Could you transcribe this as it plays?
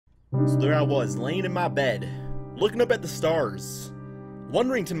So there I was, laying in my bed, looking up at the stars,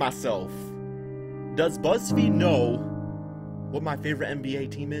 wondering to myself, does BuzzFeed know what my favorite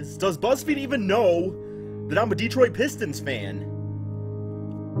NBA team is? Does BuzzFeed even know that I'm a Detroit Pistons fan?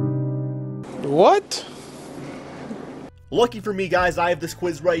 What? Lucky for me, guys, I have this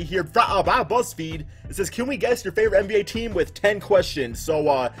quiz right here by BuzzFeed. It says, can we guess your favorite NBA team with 10 questions? So,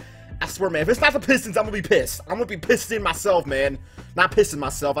 I swear, man, if it's not the Pistons, I'm gonna be pissed. I'm gonna be pissed in myself, man. Not pissing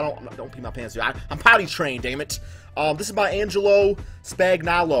myself. Don't pee my pants here. I'm potty trained, damn it. This is by Angelo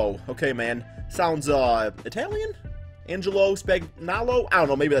Spagnolo. Okay, man. Sounds, Italian? Angelo Spagnolo? I don't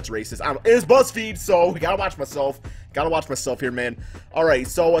know. Maybe that's racist. I don't know. It is BuzzFeed, so gotta watch myself. Gotta watch myself here, man. Alright,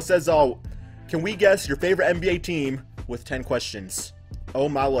 so it says, can we guess your favorite NBA team with 10 questions? Oh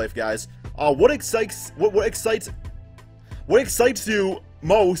my life, guys. What excites you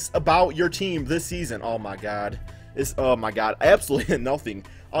most about your team this season? Oh my god. Oh my god. Absolutely nothing.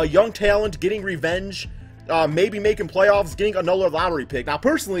 Young talent, getting revenge, maybe making playoffs, getting another lottery pick. Now,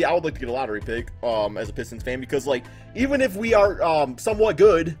 personally, I would like to get a lottery pick, as a Pistons fan, because, like, even if we are, somewhat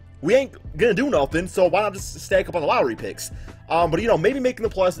good, we ain't gonna do nothing, so why not just stack up on the lottery picks? But, you know, maybe making the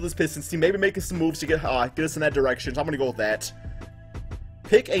playoffs with this Pistons team, maybe making some moves to get us in that direction, so I'm gonna go with that.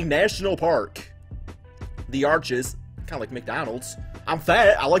 Pick a national park. The Arches, kind of like McDonald's. I'm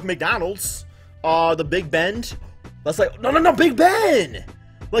fat, I like McDonald's. The Big Bend. That's like, no, Big Ben!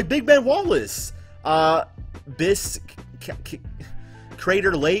 Like Big Ben Wallace.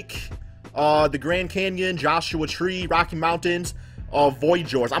 Crater Lake. The Grand Canyon, Joshua Tree, Rocky Mountains, Void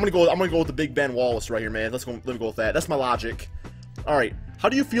George. I'm gonna go with the Big Ben Wallace right here, man. Let me go with that. That's my logic. Alright. How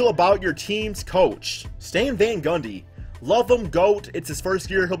do you feel about your team's coach? Stan Van Gundy. Love him, GOAT. It's his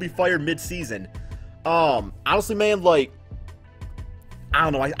first year, he'll be fired mid-season. Honestly, man, like, I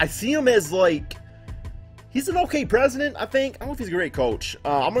don't know. I see him as, like, he's an okay president, I think. I don't know if he's a great coach.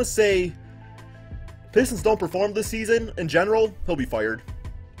 I'm gonna say Pistons don't perform this season in general, he'll be fired.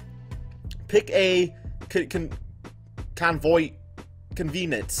 Pick a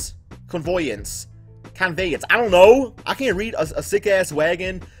conveyance. I don't know. I can't read. A sick-ass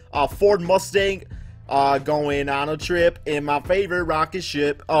wagon. Ford Mustang going on a trip in my favorite rocket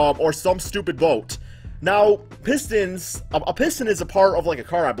ship. Or some stupid boat. Now, Pistons, a piston is a part of, like, a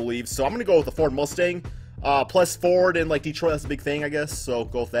car, I believe, so I'm going to go with the Ford Mustang. Plus Ford and, like, Detroit, that's a big thing, I guess, so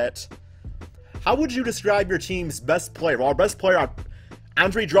go with that. How would you describe your team's best player? Well, our best player,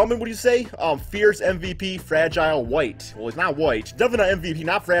 Andre Drummond, what do you say? Fierce, MVP, fragile, white. Well, he's not white. Definitely not MVP,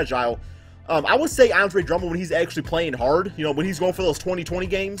 not fragile. I would say Andre Drummond when he's actually playing hard. You know, when he's going for those 20-20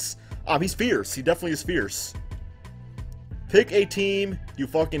 games. He's fierce. He definitely is fierce. Pick a team you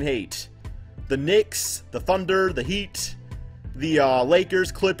fucking hate. The Knicks, the Thunder, the Heat, the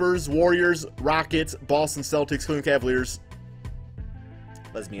Lakers, Clippers, Warriors, Rockets, Boston Celtics, Cleveland Cavaliers.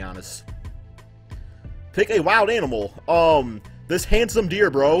 Let's be honest. Pick a wild animal. This handsome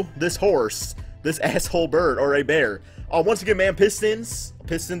deer, bro. This horse. This asshole bird. Or a bear. Once again, man, Pistons.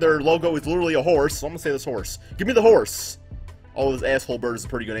 Piston, their logo is literally a horse. So I'm going to say this horse. Give me the horse. Oh, this asshole bird is a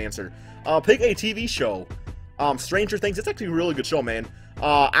pretty good answer. Pick a TV show. Stranger Things. It's actually a really good show, man.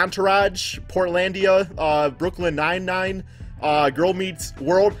 Entourage. Portlandia. Brooklyn Nine-Nine. Girl Meets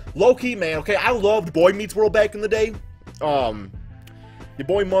World. Low-key, man. Okay, I loved Boy Meets World back in the day. Your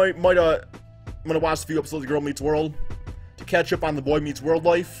boy might I'm gonna watch a few episodes of Girl Meets World to catch up on the Boy Meets World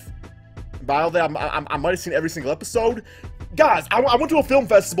life. By all that, I might have seen every single episode. Guys, I went to a film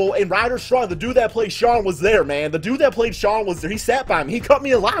festival, and Ryder Strong, the dude that played Sean, was there, man. The dude that played Sean was there. He sat by me. He cut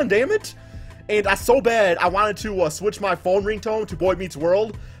me in line, damn it. And so bad, I wanted to switch my phone ringtone to Boy Meets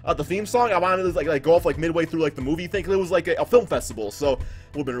World, the theme song. I wanted to like go off like midway through like the movie thing. It was like a film festival, so it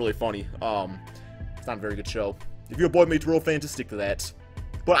would have been really funny. It's not a very good show. If you're a Boy Meets World fan, just stick to that.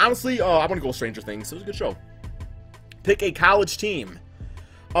 But honestly, I'm gonna go with Stranger Things. It was a good show. Pick a college team.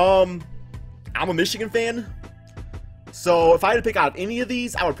 I'm a Michigan fan. So if I had to pick out any of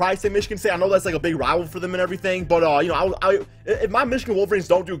these, I would probably say Michigan State. I know that's like a big rival for them and everything, but you know, if my Michigan Wolverines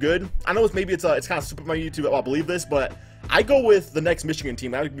don't do good, I know it's kind of stupid of me to believe this, but I go with the next Michigan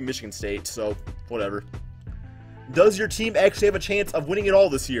team. That would be Michigan State. So whatever. Does your team actually have a chance of winning it all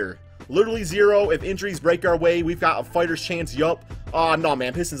this year? Literally zero. If injuries break our way, we've got a fighter's chance. Yup. No,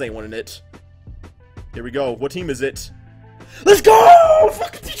 man. Pistons ain't winning it. Here we go. What team is it? Let's go!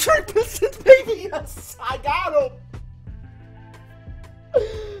 Fucking Detroit Pistons, baby! Yes! I got them!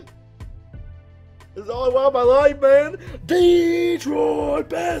 This is all I want in my life, man. Detroit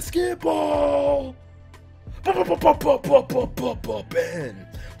basketball! Ben!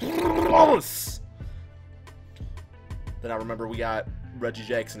 Then I remember we got Reggie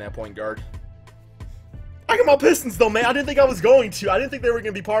Jackson at point guard. I got my Pistons, though, man. I didn't think I was going to. I didn't think they were going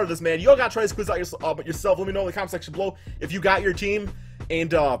to be part of this, man. Y'all got to try this quiz out yourself. Let me know in the comment section below if you got your team.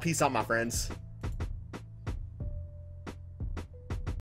 And peace out, my friends.